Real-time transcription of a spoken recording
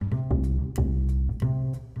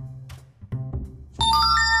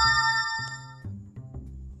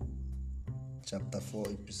Chapter 4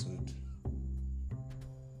 episode.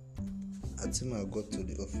 Atima got to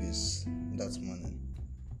the office that morning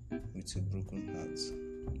with a broken heart.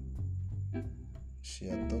 She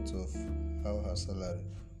had thought of how her salary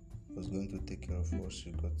was going to take care of what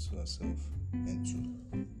she got herself into.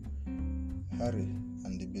 Harry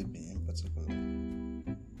and the baby in particular.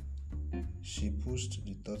 She pushed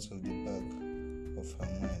the thoughts of the back of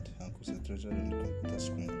her mind and concentrated on the computer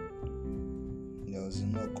screen. There was a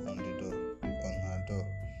knock on her door,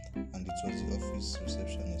 and it was the office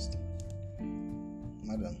receptionist.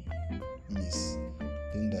 "Madam, Miss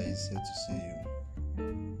Linda is here to see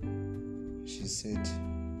you," she said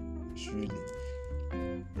shrilly.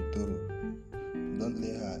 "Toro, don't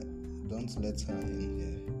let her in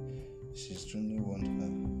here. She extremely warned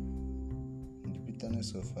her." The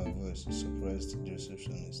bitterness of her voice surprised the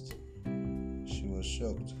receptionist. She was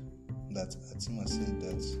shocked that Atima said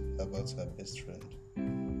that about her best friend.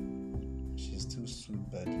 She still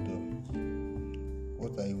stood by the door.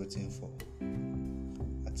 "What are you waiting for?"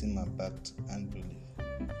 Atima backed angrily.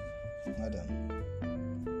 "Madam,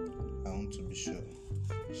 I want to be sure,"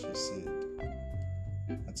 she said.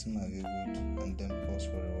 Atima giggled and then paused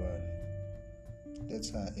for a while. "Let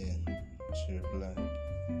her in," she replied.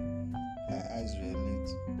 Her eyes were lit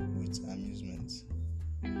with amusement.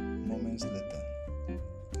 Moments later,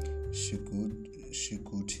 she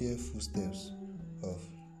could hear footsteps of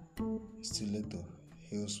stiletto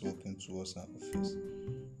heels walking towards her office.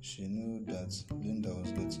 She knew that Linda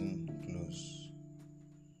was getting close.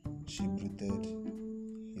 She breathed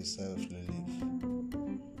a sigh of relief,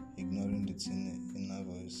 ignoring the tiny inner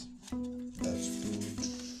voice that told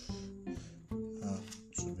her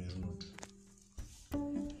to be rude.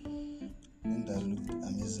 Linda looked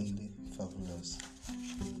amazingly fabulous.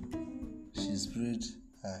 She sprayed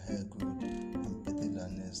her hair gold and painted her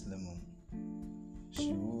nails lemon.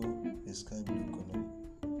 She wore a sky blue color,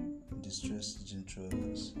 distressed jean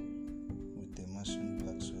trousers with a matching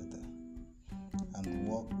black sweater, and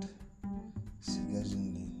walked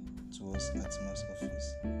sagacely towards Atima's office.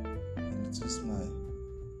 A little smile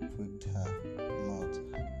pricked her mouth